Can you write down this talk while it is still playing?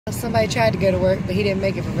Somebody tried to go to work, but he didn't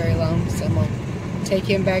make it for very long, so I'm going to take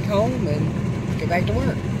him back home and go back to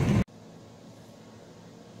work.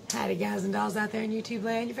 Howdy guys and dolls out there in YouTube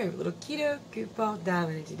land, your favorite little keto goofball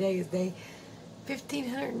diamond, and today is day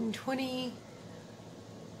 1524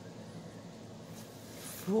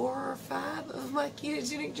 or 5 of my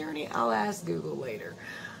ketogenic journey. I'll ask Google later.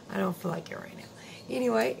 I don't feel like it right now.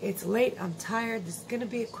 Anyway, it's late, I'm tired, this is going to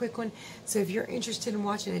be a quick one, so if you're interested in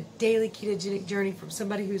watching a daily ketogenic journey from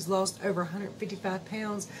somebody who's lost over 155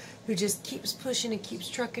 pounds, who just keeps pushing and keeps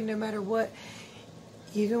trucking no matter what,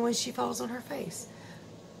 even when she falls on her face,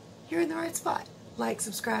 you're in the right spot. Like,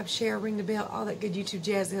 subscribe, share, ring the bell, all that good YouTube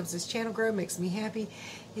jazz that helps this channel grow, makes me happy,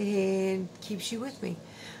 and keeps you with me.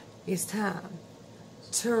 It's time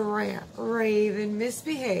to rant, rave, and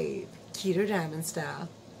misbehave, Keto Diamond style.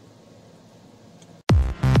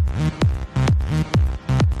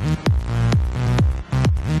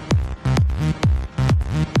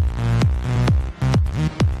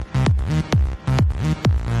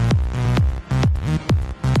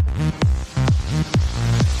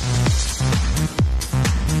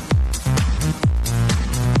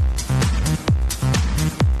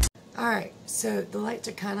 So the lights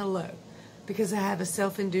are kind of low because I have a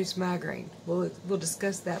self-induced migraine. We'll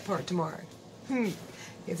discuss that part tomorrow,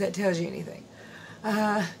 if that tells you anything.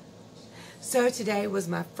 So today was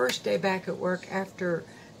my first day back at work after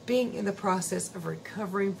being in the process of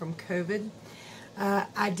recovering from COVID.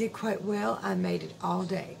 I did quite well. I made it all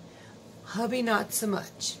day. Hubby not so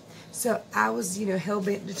much. So I was,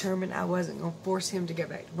 hell-bent determined I wasn't going to force him to go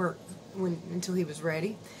back to work until he was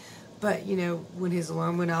ready. But, when his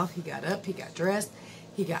alarm went off, he got up, he got dressed,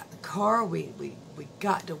 he got in the car, we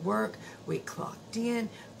got to work, we clocked in.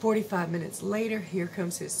 45 minutes later, here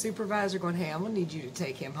comes his supervisor going, hey, I'm going to need you to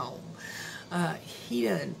take him home. He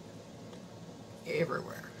done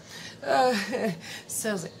everywhere. So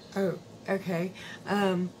I was like, oh, okay.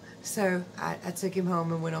 So I took him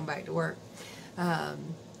home and went on back to work,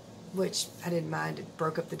 which I didn't mind. It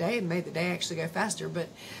broke up the day and made the day actually go faster, but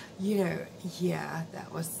yeah,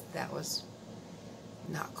 that was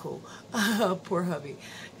not cool. Poor hubby.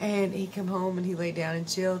 And he come home and he laid down and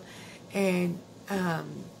chilled, and I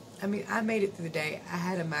made it through the day. I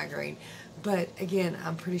had a migraine, but again,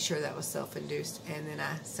 I'm pretty sure that was self-induced, and then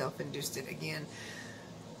I self-induced it again.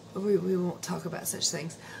 We won't talk about such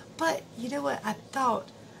things, but you know what, I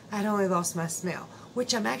thought I'd only lost my smell,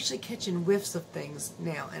 which I'm actually catching whiffs of things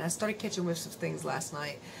now, and I started catching whiffs of things last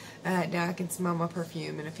night. Now I can smell my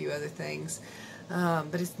perfume and a few other things,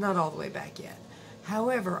 but it's not all the way back yet.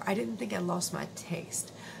 However, I didn't think I lost my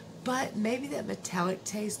taste, but maybe that metallic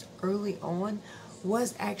taste early on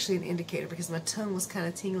was actually an indicator, because my tongue was kind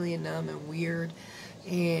of tingly and numb and weird,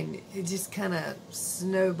 and it just kind of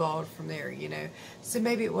snowballed from there, So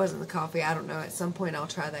maybe it wasn't the coffee. I don't know. At some point I'll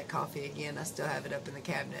try that coffee again. I still have it up in the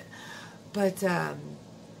cabinet. But,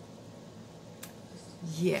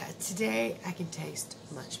 yeah, today I can taste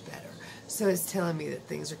much better. So it's telling me that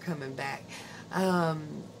things are coming back. I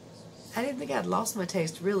didn't think I'd lost my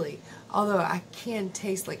taste, really, although I can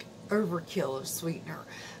taste like overkill of sweetener,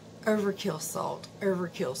 overkill salt,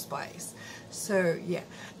 overkill spice. So, yeah.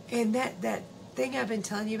 And that thing I've been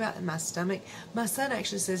telling you about in my stomach, my son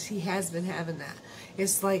actually says he has been having that.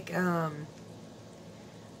 It's like,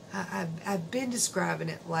 I've been describing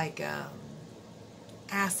it like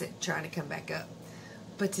acid trying to come back up.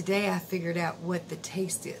 But today I figured out what the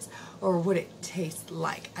taste is, or what it tastes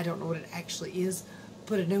like. I don't know what it actually is,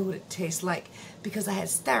 but I know what it tastes like, because I had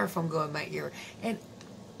styrofoam go in my ear, and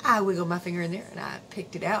I wiggled my finger in there and I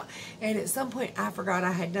picked it out. And at some point I forgot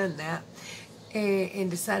I had done that,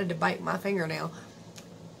 and decided to bite my fingernail.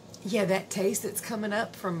 Yeah, that taste that's coming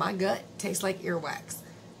up from my gut tastes like earwax.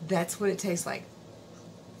 That's what it tastes like.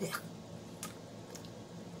 Yeah.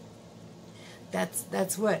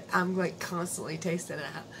 That's what I'm like constantly tasting it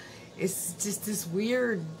out. It's just this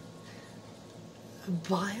weird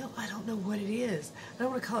bile. I don't know what it is. I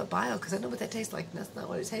don't want to call it bile because I know what that tastes like. That's not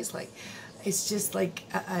what it tastes like. It's just like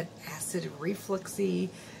an acid refluxy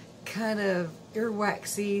kind of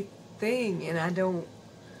earwaxy thing, and I don't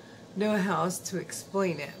know how else to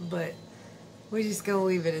explain it, but we're just going to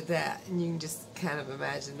leave it at that, and you can just kind of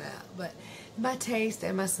imagine that. But my taste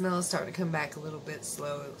and my smell is starting to come back a little bit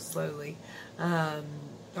slowly,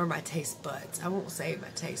 or my taste buds. I won't say my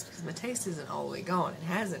taste, because my taste isn't all the way gone. It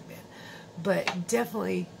hasn't been, but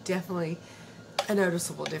definitely a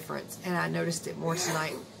noticeable difference, and I noticed it more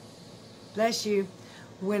tonight, bless you,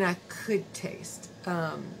 when I could taste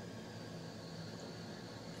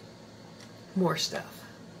more stuff.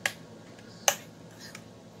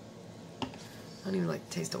 I don't even like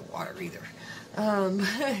the taste of water either.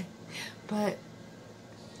 But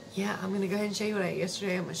yeah, I'm going to go ahead and show you what I ate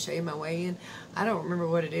yesterday. I'm going to show you my weigh-in. I don't remember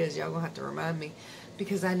what it is. Y'all going to have to remind me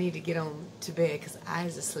because I need to get on to bed because I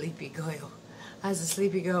was a sleepy girl. I was a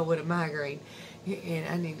sleepy girl with a migraine. And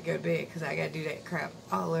I need to go to bed because I got to do that crap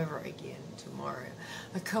all over again tomorrow.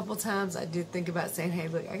 A couple times I did think about saying, hey,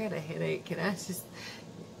 look, I got a headache. Can I just,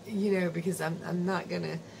 you know, because I'm not going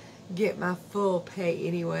to get my full pay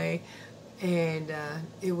anyway. And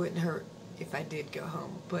it wouldn't hurt if I did go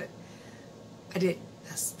home. But I didn't.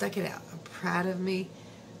 I stuck it out. I'm proud of me.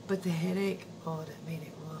 But the headache, oh, that made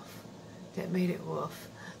it woof. That made it woof.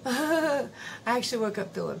 I actually woke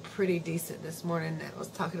up feeling pretty decent this morning. I was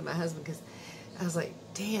talking to my husband because I was like,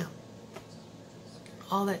 damn,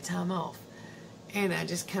 all that time off. And I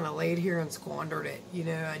just kind of laid here and squandered it. You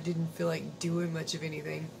know, I didn't feel like doing much of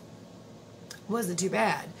anything. It wasn't too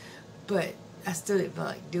bad, but I still didn't feel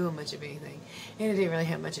like doing much of anything. And I didn't really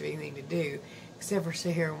have much of anything to do except for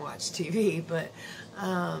sit here and watch TV. But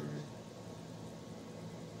I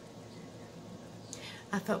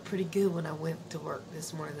felt pretty good when I went to work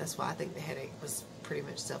this morning. That's why I think the headache was pretty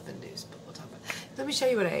much self-induced. But we'll talk about it. Let me show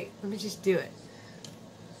you what I ate. Let me just do it.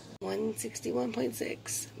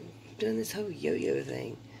 161.6. I'm doing this whole yo-yo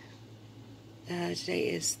thing. Today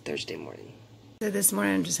is Thursday morning. So this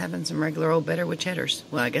morning I'm just having some regular old better with cheddars.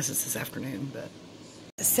 Well, I guess it's this afternoon, but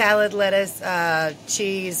salad, lettuce,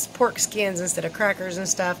 cheese, pork skins instead of crackers and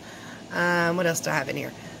stuff. What else do I have in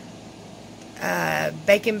here?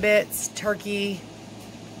 Bacon bits, turkey,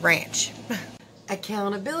 ranch.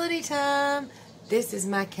 Accountability time. This is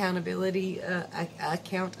my accountability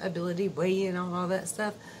weigh in on all that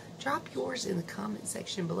stuff. Drop yours in the comment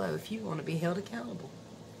section below if you want to be held accountable.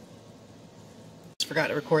 Forgot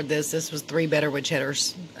to record this. This was 3 better with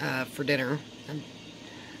cheddars for dinner.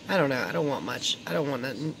 I don't know. I don't want much. I don't want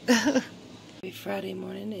nothing. Friday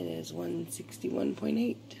morning. It is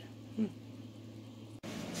 161.8.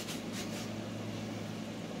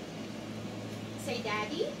 Say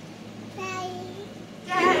daddy.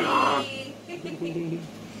 Daddy. Daddy.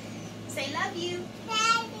 Say love you.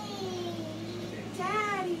 Daddy.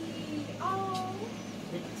 Daddy. Oh.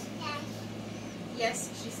 Yes,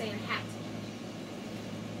 she's saying hat.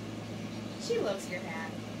 She loves your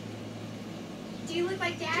hat. Do you look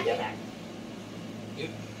like Daddy? Give it back.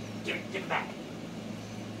 Give it back.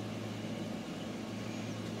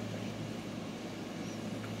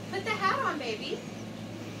 Put the hat on, baby.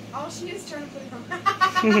 Oh, she is trying to put it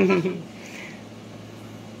on.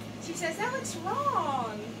 She says, that looks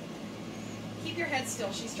wrong. Keep your head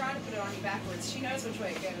still. She's trying to put it on you backwards. She knows which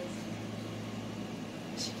way it goes.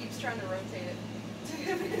 She keeps trying to rotate it.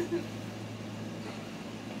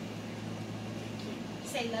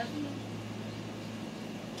 Say love you.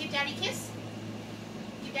 Give Daddy a kiss.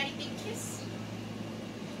 Give Daddy a big kiss.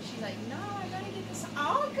 She's like, no, I gotta get this.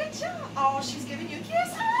 Oh, good job. Oh, she's giving you a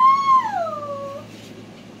kiss. Oh,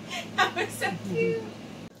 that was so cute.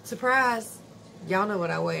 Surprise. Y'all know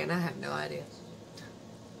what I weigh and I have no idea.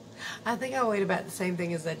 I think I weighed about the same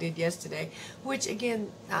thing as I did yesterday, which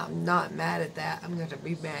again, I'm not mad at that. I'm going to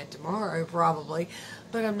be mad tomorrow probably,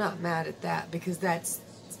 but I'm not mad at that because that's,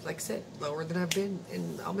 like I said, lower than I've been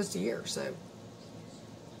in almost a year, so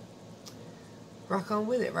rock on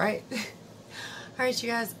with it, right? Alright, you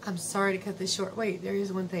guys, I'm sorry to cut this short. Wait, there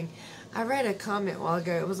is one thing. I read a comment a while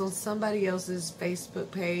ago. It was on somebody else's Facebook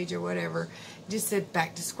page or whatever. It just said,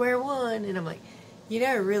 back to square one, and I'm like, you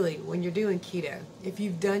know, really, when you're doing keto, if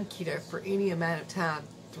you've done keto for any amount of time,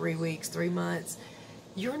 3 weeks, 3 months,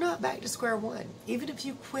 you're not back to square one. Even if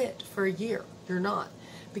you quit for a year, you're not.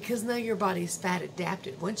 Because now your body is fat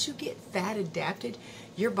adapted. Once you get fat adapted,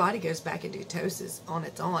 your body goes back into ketosis on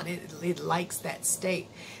its own. It likes that state.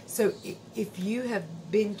 So if you have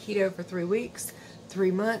been keto for 3 weeks,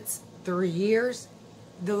 3 months, 3 years,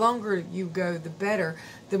 the longer you go, the better,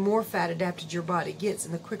 the more fat adapted your body gets,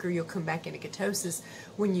 and the quicker you'll come back into ketosis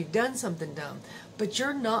when you've done something dumb. But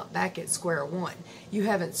you're not back at square one. You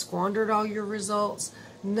haven't squandered all your results,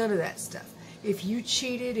 none of that stuff. If you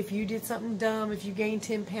cheated, if you did something dumb, if you gained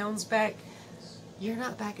 10 pounds back, you're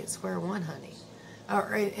not back at square one, honey.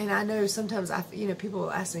 And I know sometimes people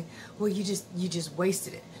will ask me, well, you just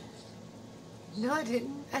wasted it. No, I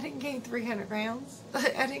didn't. I didn't gain 300 pounds.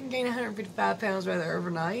 I didn't gain 155 pounds rather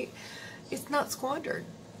overnight. It's not squandered.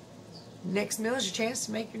 Next meal is your chance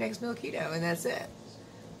to make your next meal keto, and that's it.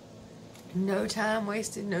 No time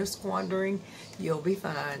wasted, no squandering. You'll be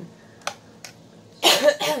fine.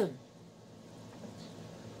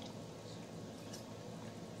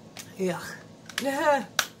 Yuck.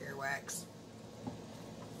 Earwax.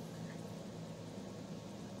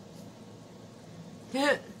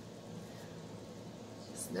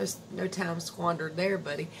 no time squandered there,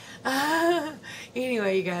 buddy.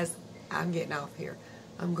 Anyway, you guys, I'm getting off here.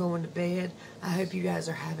 I'm going to bed. I hope you guys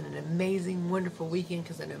are having an amazing, wonderful weekend,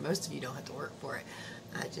 because I know most of you don't have to work for it.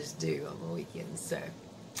 I just do on the weekends, so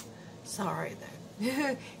sorry though.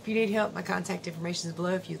 If you need help, my contact information is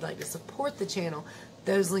below. If you'd like to support the channel,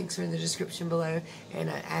 those links are in the description below, and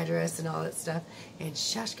an address and all that stuff, and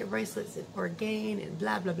Shashka bracelets and ORGAIN and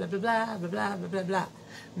blah blah blah blah blah blah blah blah blah blah.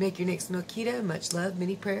 Make your next meal keto. Much love,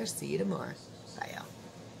 many prayers. See you tomorrow.